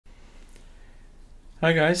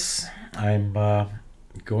Hi guys, I'm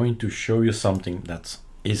going to show you something that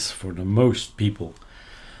is for the most people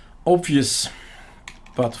obvious,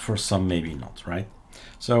 but for some maybe not, right?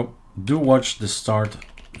 So do watch the start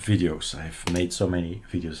videos. I've made so many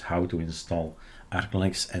videos how to install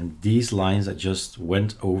ArcoLinux, and these lines I just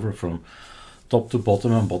went over from top to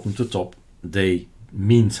bottom and bottom to top, they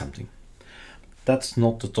mean something. That's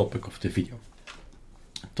not the topic of the video.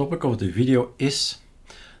 The topic of the video is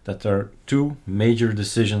that there are two major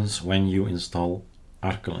decisions when you install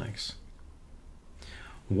ArcoLinux.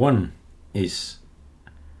 One is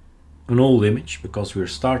an old image, because we're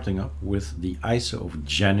starting up with the ISO of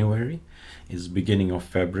January. It's beginning of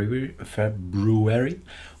February,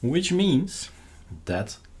 which means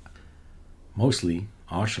that mostly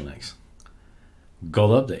ArcoLinux got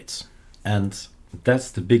updates. And that's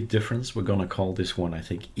the big difference. We're gonna call this one, I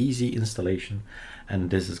think, easy installation, and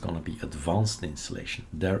this is gonna be advanced installation.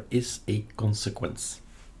 There is a consequence.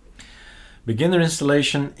 Beginner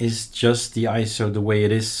installation is just the ISO the way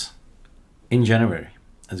it is in January.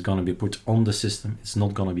 It's gonna be put on the system. It's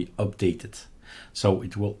not gonna be updated. So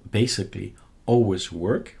it will basically always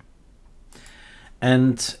work.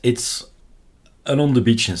 And it's an on the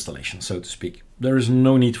beach installation, so to speak. There is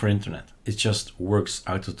no need for internet. It just works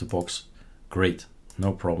out of the box. Great,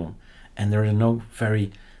 no problem. And there are no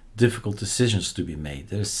very difficult decisions to be made.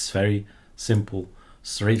 There's very simple,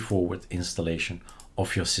 straightforward installation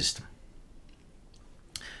of your system.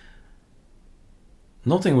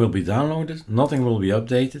 Nothing will be downloaded, nothing will be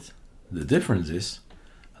updated. The difference is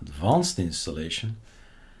advanced installation.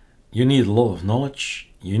 You need a lot of knowledge,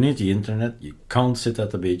 you need the internet, you can't sit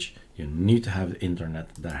at the beach, you need to have the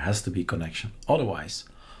internet, there has to be connection. Otherwise,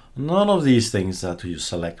 none of these things that you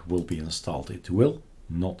select will be installed. It will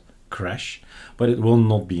not crash, but it will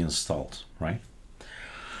not be installed, right?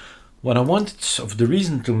 What I wanted, of the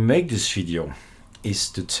reason to make this video, is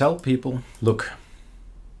to tell people, look,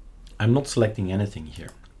 I'm not selecting anything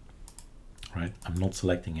here, right? I'm not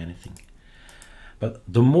selecting anything. But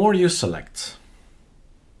the more you select,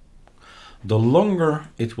 the longer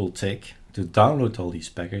it will take to download all these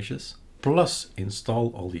packages, plus install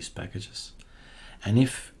all these packages. And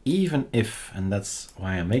even if, and that's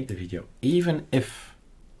why I make the video, even if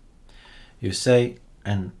you say,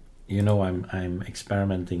 and you know I'm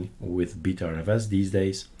experimenting with BetaRFS these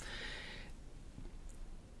days,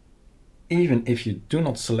 even if you do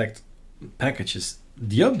not select packages,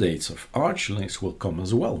 the updates of ArcoLinux will come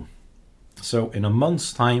as well. So in a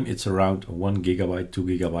month's time, it's around 1 GB, 2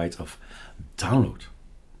 GB of download.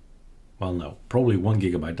 Well, no, probably 1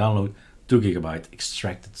 GB download, 2 GB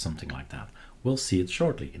extracted, something like that. We'll see it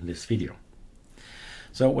shortly in this video.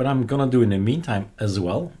 So what I'm gonna do in the meantime as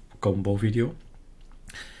well, combo video,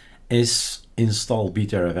 is install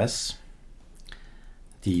BetaRFS,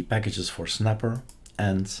 the packages for Snapper,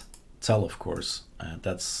 and tell, of course,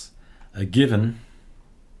 that's a given.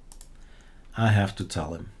 I have to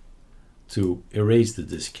tell him to erase the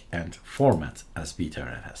disk and format as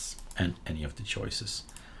BetaRFS, and any of the choices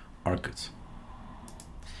are good.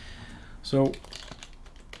 So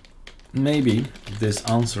maybe this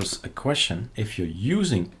answers a question. If you're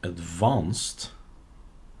using advanced,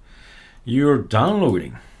 you're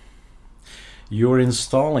downloading, you're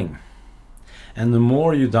installing, and the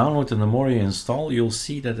more you download and the more you install, you'll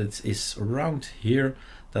see that it is around here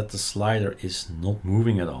that the slider is not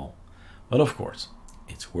moving at all. But of course,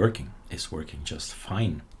 it's working just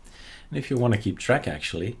fine. And if you want to keep track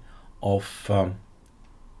actually of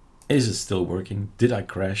is it still working, did I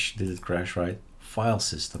crash, did it crash right, file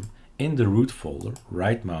system, in the root folder,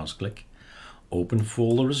 right mouse click, open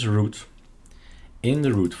folder as root, in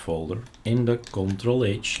the root folder, in the Ctrl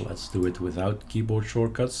H, let's do it without keyboard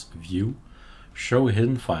shortcuts, view, show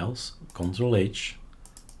hidden files, Ctrl H,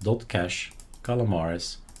 .cache,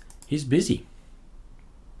 Calamares, he's busy.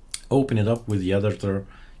 Open it up with the editor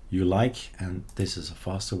you like, and this is a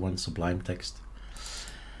faster one, Sublime Text.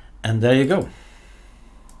 And there you go.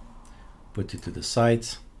 Put it to the side,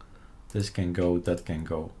 this can go, that can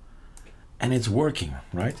go. And it's working,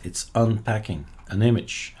 right? It's unpacking an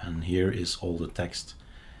image, and here is all the text.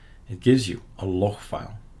 It gives you a log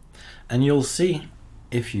file. And you'll see,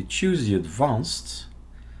 if you choose the advanced,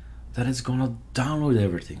 that it's gonna download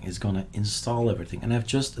everything, it's gonna install everything. And I've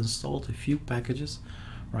just installed a few packages,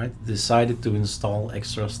 right? Decided to install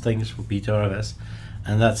extra things for BetaRFS,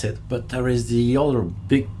 and that's it. But there is the other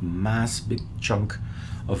big chunk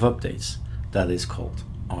of updates that is called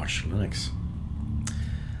ArcoLinux.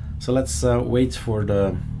 So let's wait for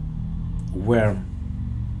the well,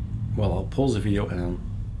 I'll pause the video and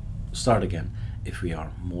start again if we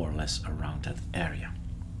are more or less around that area.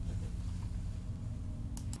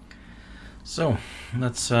 So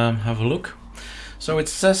let's have a look. So it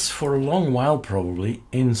says for a long while probably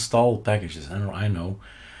install packages, and I know.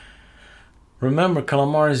 Remember,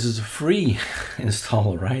 Calamares is a free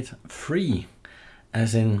installer, right? Free,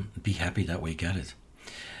 as in be happy that we get it.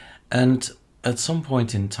 And at some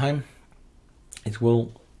point in time, it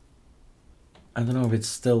will, I don't know if it's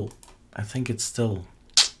still, I think it's still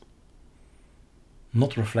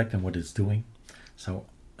not reflecting what it's doing. So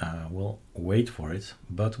we'll wait for it,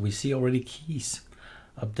 but we see already keys.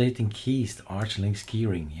 Updating keys, the ArcoLinux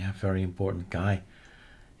keyring, yeah, very important guy,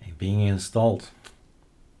 being installed.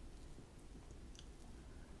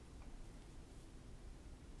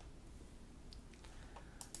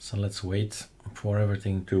 So let's wait for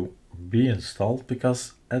everything to be installed,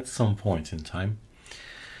 because at some point in time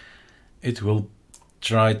it will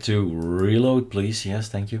try to reload, please. Yes,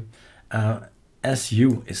 thank you.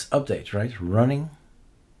 SU is update, right? Running,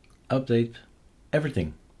 update,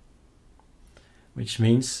 everything. Which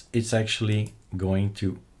means it's actually going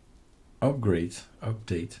to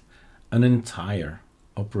update an entire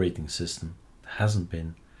operating system that hasn't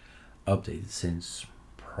been updated since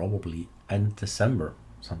probably end December,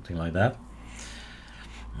 something like that.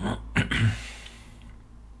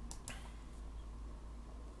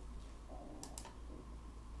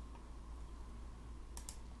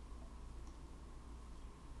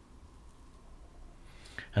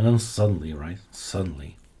 And then suddenly, right?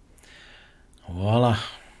 Suddenly, voila,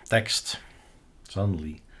 text.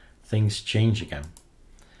 Suddenly, things change again.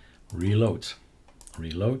 Reload,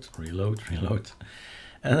 reload, reload, reload.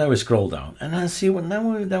 And then we scroll down, and then see what.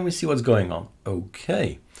 Then we see what's going on.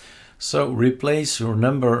 Okay, so replace.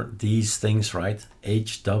 Remember these things, right?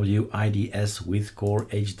 HWIDS with core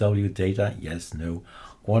HW data. Yes, no.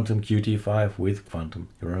 Quantum Qt5 with quantum.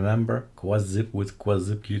 You remember quaszip with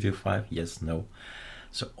quaszip Qt5. Yes, no.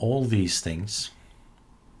 So all these things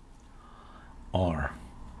are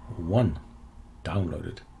 1,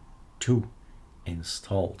 downloaded, 2,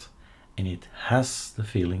 installed, and it has the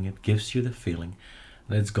feeling, it gives you the feeling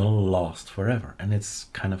that it's gonna last forever, and it's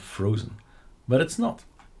kind of frozen, but it's not.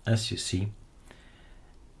 As you see,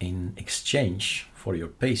 in exchange for your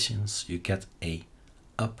patience, you get a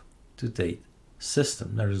up-to-date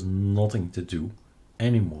system. There is nothing to do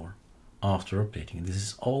anymore after updating. This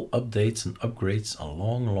is all updates and upgrades, a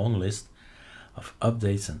long list of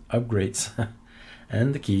updates and upgrades.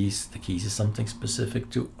 And the keys is something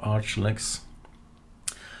specific to ArcoLinux.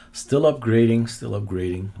 Still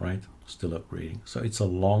upgrading, right? Still upgrading. So it's a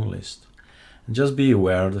long list. And just be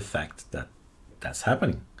aware of the fact that that's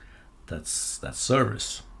happening. That's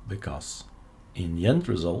service, because in the end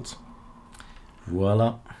result,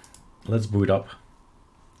 voila, let's boot up.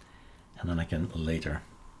 And then I can later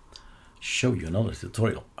show you another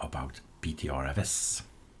tutorial about PTRFS.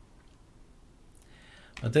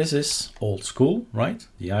 But this is old school, right?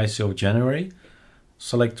 The ISO of January.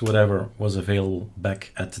 Select whatever was available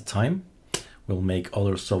back at the time. We'll make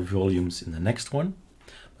other sub-volumes in the next one.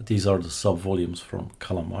 But these are the sub-volumes from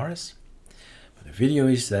Calamares. But the video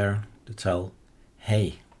is there to tell,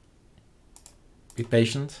 hey, be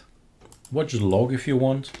patient. Watch the log if you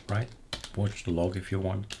want, right? Watch the log if you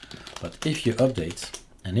want. But if you update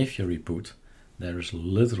and if you reboot, there is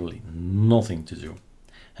literally nothing to do.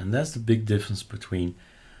 And that's the big difference between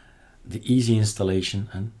the easy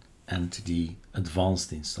installation and the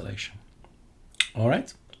advanced installation. All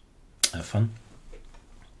right, have fun.